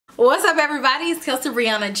What's up everybody, it's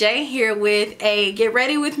KelseeBrianaJai here with a get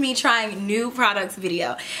ready with me trying new products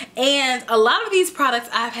video. And a lot of these products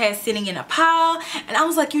I've had sitting in a pile and I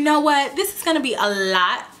was like, you know what, this is gonna be a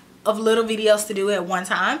lot of little videos to do at one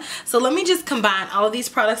time, so let me just combine all of these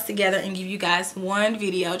products together and give you guys one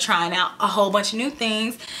video trying out a whole bunch of new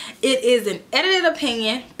things. It is an edited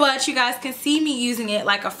opinion, but you guys can see me using it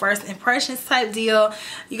like a first impressions type deal.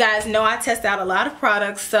 You guys know I test out a lot of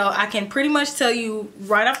products, so I can pretty much tell you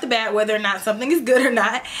right off the bat whether or not something is good or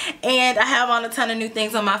not. And I have on a ton of new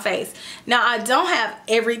things on my face. Now I don't have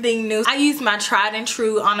everything new. I use my tried and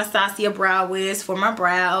true Anastasia brow wiz for my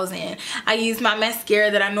brows, and I use my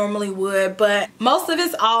mascara that I normally would, but most of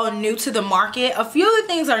it's all new to the market. A few of the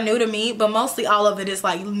things are new to me, but mostly all of it is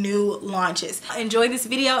like new launches. Enjoy this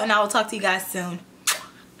video and I will talk to you guys soon.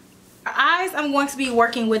 For eyes, I'm going to be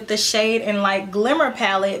working with the Shade and Light Glimmer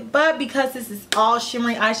palette, but because this is all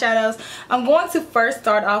shimmery eyeshadows, I'm going to first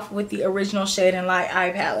start off with the original Shade and Light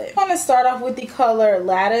eye palette. I'm going to start off with the color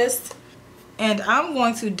Lattice, and I'm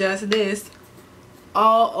going to dust this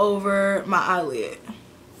all over my eyelid.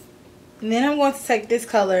 And then I'm going to take this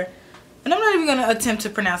color, and I'm not even going to attempt to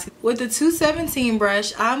pronounce it. With the 217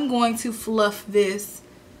 brush, I'm going to fluff this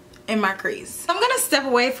in my crease. I'm going to step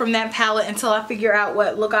away from that palette until I figure out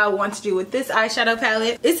what look I want to do with this eyeshadow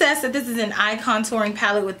palette. It says that this is an eye contouring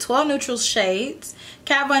palette with 12 neutral shades.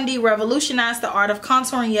 Kat Von D revolutionized the art of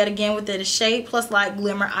contouring yet again with the Shade plus Light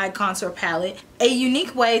Glimmer Eye Contour Palette. A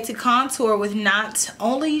unique way to contour with not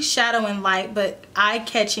only shadow and light, but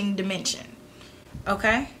eye-catching dimension.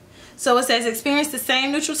 Okay? So it says, experience the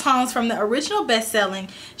same neutral tones from the original best-selling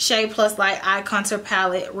Shade Plus Light Eye Contour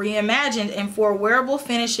Palette, reimagined in 4 wearable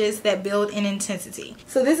finishes that build in intensity.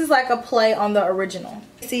 So this is like a play on the original.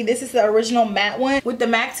 See, this is the original matte one. With the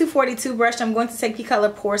MAC 242 brush, I'm going to take the color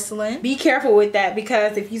Porcelain. Be careful with that,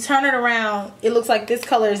 because if you turn it around, it looks like this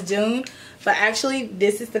color is Dune. But actually,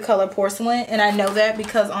 this is the color Porcelain, and I know that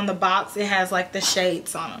because on the box, it has like the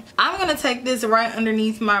shades on them. I'm going to take this right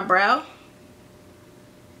underneath my brow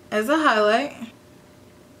as a highlight.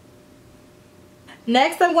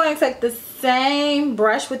 Next, I'm going to take the same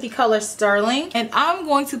brush with the color Sterling, and I'm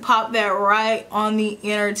going to pop that right on the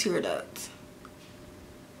inner tear duct.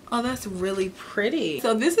 Oh, that's really pretty.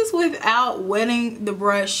 So this is without wetting the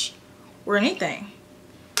brush or anything.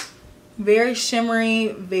 Very shimmery,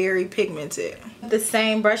 very pigmented. The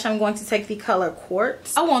same brush, I'm going to take the color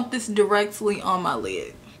Quartz. I want this directly on my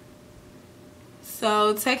lid.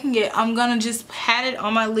 So taking it, I'm gonna just pat it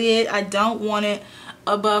on my lid. I don't want it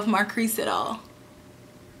above my crease at all.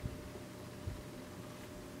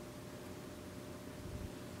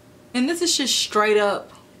 And this is just straight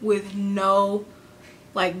up with no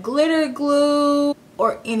like glitter glue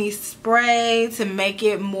or any spray to make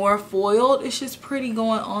it more foiled. It's just pretty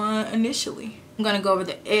going on initially. I'm gonna go over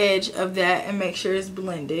the edge of that and make sure it's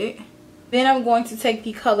blended. Then I'm going to take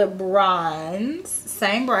the color Bronze,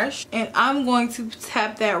 same brush, and I'm going to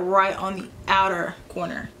tap that right on the outer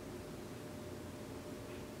corner.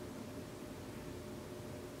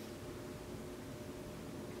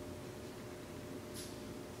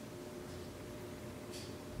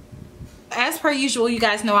 As per usual, you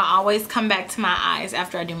guys know I always come back to my eyes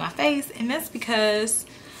after I do my face, and that's because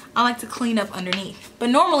I like to clean up underneath. But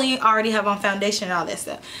normally I already have on foundation and all that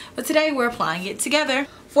stuff. But today we're applying it together.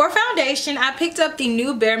 For foundation, I picked up the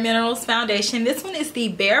new Bare Minerals foundation. This one is the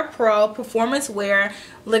Bare Pro Performance Wear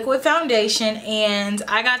Liquid Foundation, and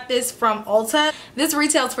I got this from Ulta. This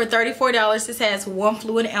retails for $34. This has 1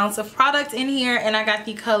 fluid ounce of product in here, and I got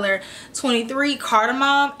the color 23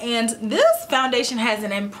 Cardamom. And this foundation has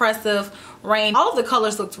an impressive range. All of the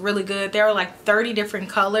colors looked really good. There are like 30 different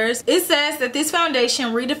colors. It says that this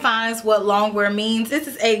foundation redefines what long wear means. This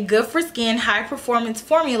is a good for skin, high performance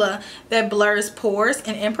formula that blurs pores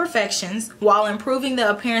and imperfections while improving the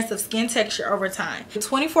appearance of skin texture over time.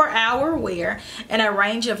 24-hour wear and a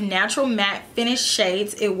range of natural matte finish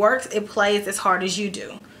shades. It works, it plays as hard as you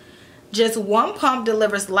do. Just 1 pump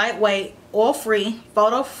delivers lightweight, oil-free,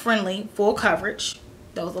 photo-friendly, full coverage.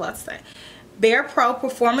 That was a lot to say. Bare Pro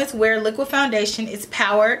Performance Wear Liquid Foundation is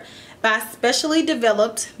powered by specially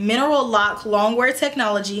developed mineral lock longwear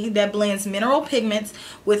technology that blends mineral pigments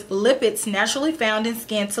with lipids naturally found in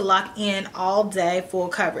skin to lock in all day full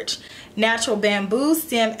coverage. Natural bamboo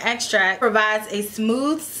stem extract provides a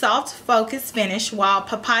smooth, soft, focused finish, while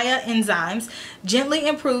papaya enzymes gently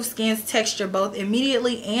improve skin's texture both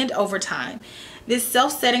immediately and over time. This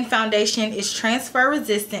self-setting foundation is transfer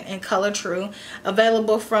resistant and color true,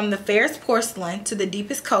 available from the fairest porcelain to the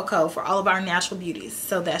deepest cocoa for all of our natural beauties.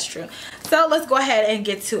 So that's true. So let's go ahead and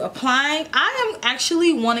get to applying. I am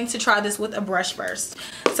actually wanting to try this with a brush first.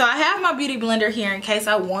 So I have my beauty blender here in case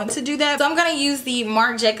I want to do that. So I'm going to use the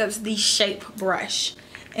Marc Jacobs The Shape brush.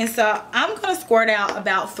 And so I'm going to squirt out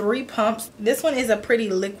about 3 pumps. This one is a pretty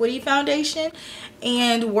liquidy foundation.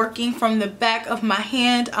 And working from the back of my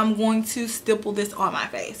hand, I'm going to stipple this on my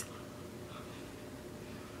face.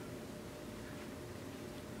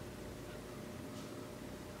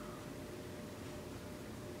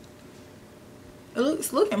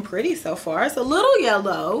 It's looking pretty so far. It's a little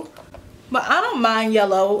yellow, but I don't mind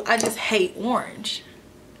yellow. I just hate orange.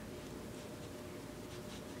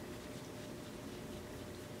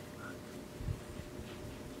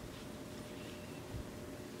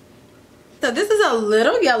 So this is a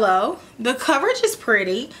little yellow. The coverage is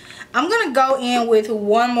pretty. I'm gonna go in with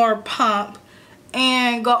one more pump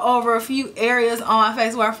and go over a few areas on my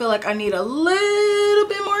face where I feel like I need a little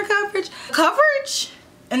bit more coverage. Coverage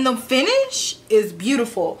and the finish is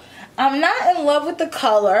beautiful. I'm not in love with the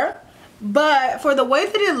color, but for the way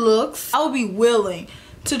that it looks, I'll be willing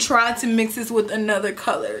to try to mix this with another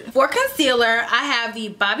color. For concealer, I have the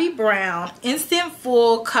Bobbi Brown Instant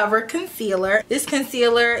Full Cover Concealer. This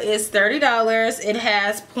concealer is $30. It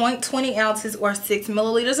has 0.20 ounces or 6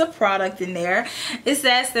 milliliters of product in there. It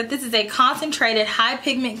says that this is a concentrated high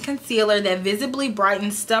pigment concealer that visibly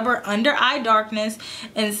brightens stubborn under eye darkness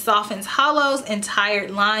and softens hollows and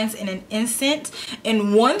tired lines in an instant.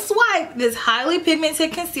 In one swipe, this highly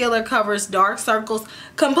pigmented concealer covers dark circles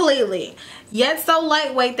completely, yet so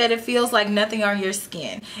lightweight that it feels like nothing on your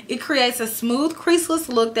skin. It creates a smooth, creaseless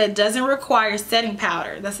look that doesn't require setting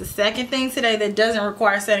powder. That's the second thing today that doesn't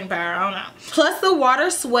require setting powder. I don't know. Plus, the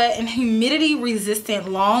water, sweat, and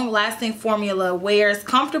humidity-resistant, long-lasting formula wears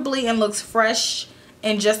comfortably and looks fresh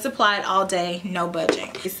and just applied all day, no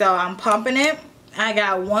budging. So I'm pumping it. I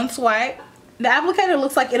got one swipe. The applicator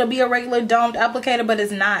looks like it'll be a regular domed applicator, but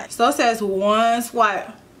it's not. So it says one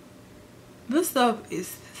swipe. This stuff is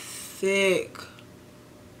thick.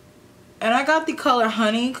 And I got the color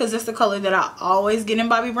Honey because that's the color that I always get in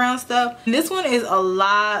Bobbi Brown stuff. And this one is a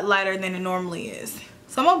lot lighter than it normally is.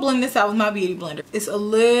 So I'm going to blend this out with my beauty blender. It's a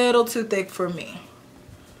little too thick for me.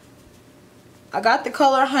 I got the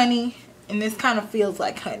color Honey and this kind of feels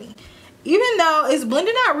like honey. Even though it's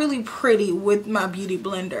blended out really pretty with my beauty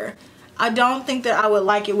blender, I don't think that I would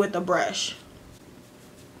like it with a brush.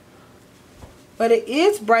 But it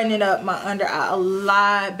is brightening up my under eye a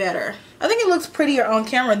lot better. I think it looks prettier on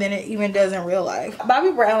camera than it even does in real life.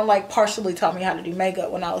 Bobbi Brown like partially taught me how to do makeup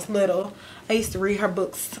when I was little. I used to read her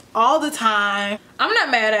books all the time. I'm not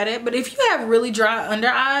mad at it, but if you have really dry under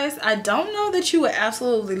eyes, I don't know that you would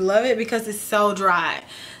absolutely love it because it's so dry.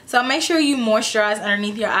 So make sure you moisturize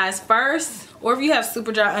underneath your eyes first. Or if you have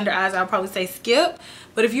super dry under eyes, I'll probably say skip.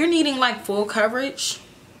 But if you're needing like full coverage,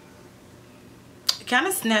 kind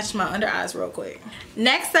of snatched my under eyes real quick.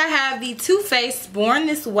 Next, I have the Too Faced Born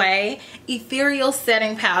This Way Ethereal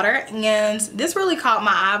Setting Powder, and this really caught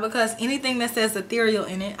my eye because anything that says ethereal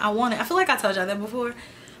in it, I want it. I feel like I told y'all that before,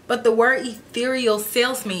 but the word ethereal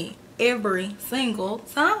sells me every single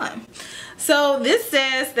time. So this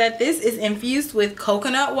says that this is infused with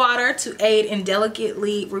coconut water to aid in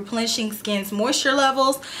delicately replenishing skin's moisture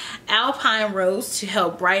levels, alpine rose to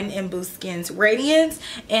help brighten and boost skin's radiance,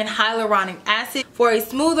 and hyaluronic acid for a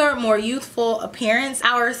smoother, more youthful appearance.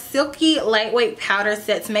 Our silky, lightweight powder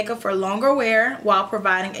sets makeup for longer wear while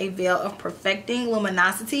providing a veil of perfecting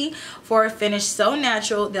luminosity for a finish so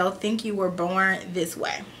natural they'll think you were born this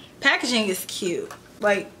way. Packaging is cute.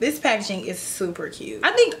 Like, this packaging is super cute. I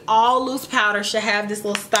think all loose powder should have this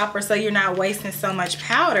little stopper so you're not wasting so much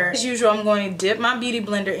powder. As usual, I'm going to dip my beauty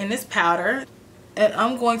blender in this powder and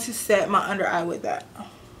I'm going to set my under eye with that.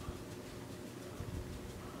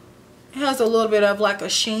 It has a little bit of like a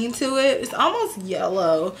sheen to it. It's almost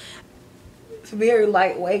yellow. It's very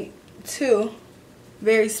lightweight too.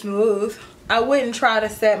 Very smooth. I wouldn't try to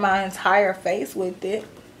set my entire face with it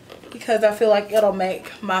because I feel like it'll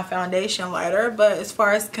make my foundation lighter, but as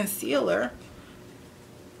far as concealer,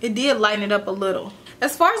 it did lighten it up a little.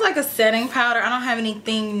 As far as like a setting powder, I don't have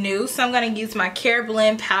anything new, so I'm going to use my Care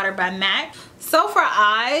Blend powder by MAC. So for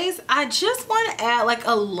eyes, I just want to add like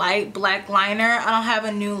a light black liner. I don't have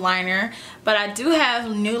a new liner, but I do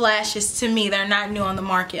have new lashes. To me, they're not new on the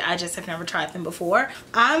market. I just have never tried them before.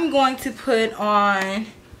 I'm going to put on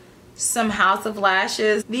some House of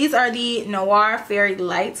Lashes. These are the Noir Fairy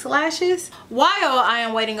Lights lashes. While I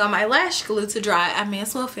am waiting on my lash glue to dry, I may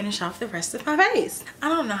as well finish off the rest of my face. I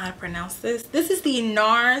don't know how to pronounce this. This is the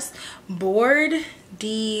NARS Board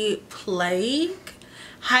de Plague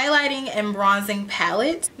highlighting and bronzing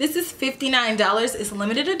palette. This is $59. It's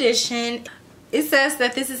limited edition. It says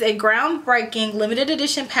that this is a groundbreaking limited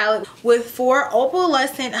edition palette with 4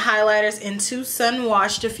 opalescent highlighters and 2 sun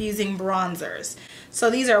wash diffusing bronzers. So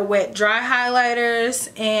these are wet dry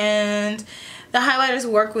highlighters, and the highlighters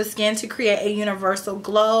work with skin to create a universal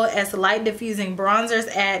glow as light diffusing bronzers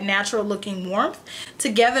add natural looking warmth.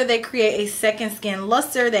 Together they create a second skin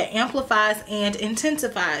luster that amplifies and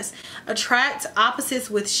intensifies. Attract opposites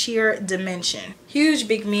with sheer dimension. Huge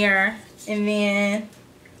big mirror, and then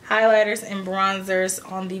highlighters and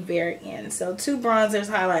bronzers on the very end. So 2 bronzers,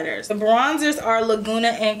 highlighters. The bronzers are Laguna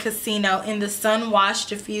and Casino in the Sun Wash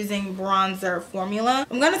Diffusing Bronzer formula.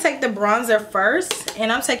 I'm going to take the bronzer first,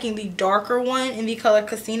 and I'm taking the darker one in the color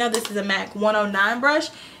Casino. This is a MAC 109 brush,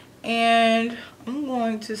 and I'm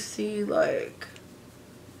going to see like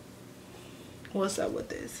what's up with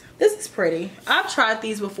this. This is pretty. I've tried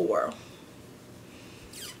these before.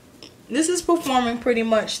 This is performing pretty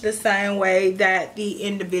much the same way that the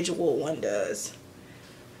individual one does.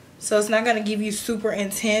 So it's not going to give you super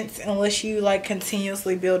intense unless you like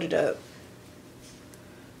continuously build it up.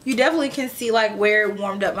 You definitely can see like where it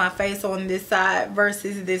warmed up my face on this side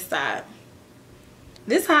versus this side.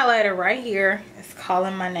 This highlighter right here is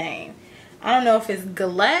calling my name. I don't know if it's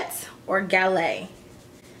Galette or Galet.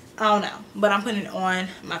 I don't know, but I'm putting it on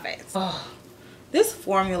my face. Oh. This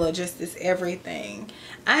formula just is everything.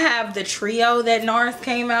 I have the trio that NARS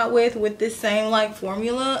came out with this same like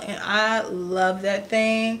formula, and I love that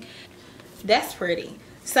thing. That's pretty.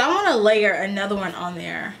 So I want to layer another one on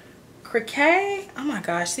there. Criquet. Oh my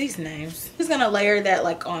gosh, these names. I'm just gonna layer that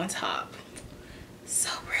like on top. So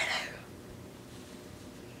pretty.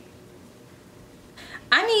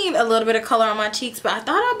 I need a little bit of color on my cheeks, but I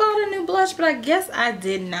thought I bought a new blush, but I guess I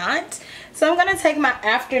did not. So I'm going to take my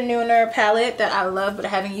Afternooner palette that I love but I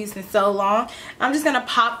haven't used in so long. I'm just going to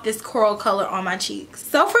pop this coral color on my cheeks.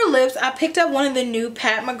 So for lips, I picked up one of the new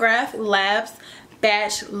Pat McGrath Labs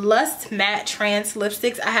Batch Lust Matte Trans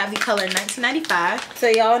lipsticks. I have the color 1995. So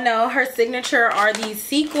y'all know her signature are these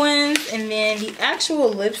sequins, and then the actual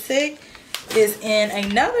lipstick is in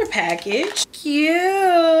another package. Cute.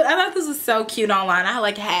 I thought this was so cute online. I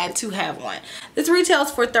like had to have one. This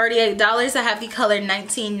retails for $38. I have the color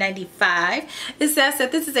 1995. It says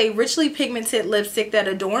that this is a richly pigmented lipstick that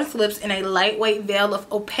adorns lips in a lightweight veil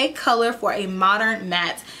of opaque color for a modern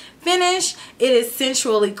matte finish. It is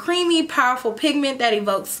sensually creamy, powerful pigment that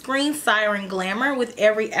evokes screen siren glamour with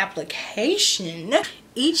every application.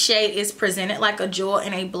 Each shade is presented like a jewel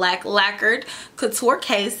in a black lacquered couture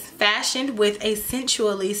case fashioned with a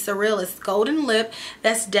sensually surrealist golden lip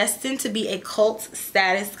that's destined to be a cult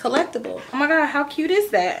status collectible. Oh my god, how cute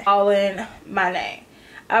is that? All in my name.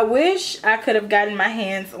 I wish I could have gotten my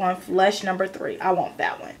hands on Flush number 3. I want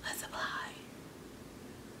that one. Let's apply.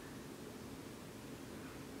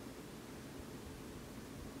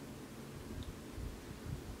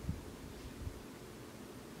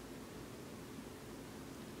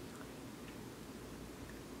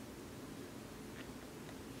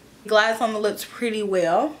 Glides on the lips pretty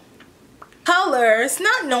well. Colors,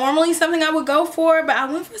 not normally something I would go for, but I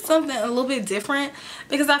went for something a little bit different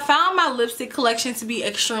because I found my lipstick collection to be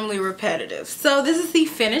extremely repetitive. So this is the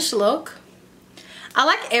finished look. I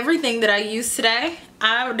like everything that I used today.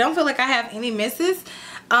 I don't feel like I have any misses.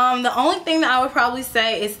 The only thing that I would probably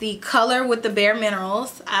say is the color with the Bare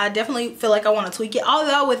Minerals. I definitely feel like I want to tweak it,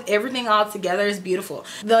 although with everything all together is beautiful.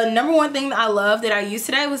 The number one thing that I love that I used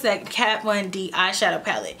today was that Kat Von D eyeshadow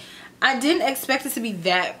palette. I didn't expect it to be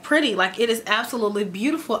that pretty. Like, it is absolutely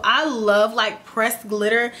beautiful. I love like pressed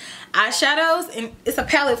glitter eyeshadows, and it's a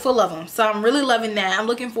palette full of them, so I'm really loving that. I'm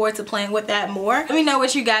looking forward to playing with that more. Let me know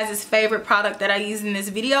what you guys' favorite product that I used in this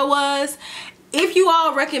video was. If you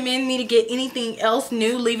all recommend me to get anything else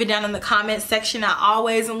new, leave it down in the comment section. I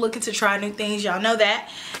always am looking to try new things. Y'all know that.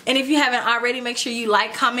 And if you haven't already, make sure you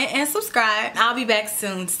like, comment, and subscribe. I'll be back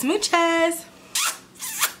soon. Smooches.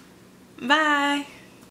 Bye.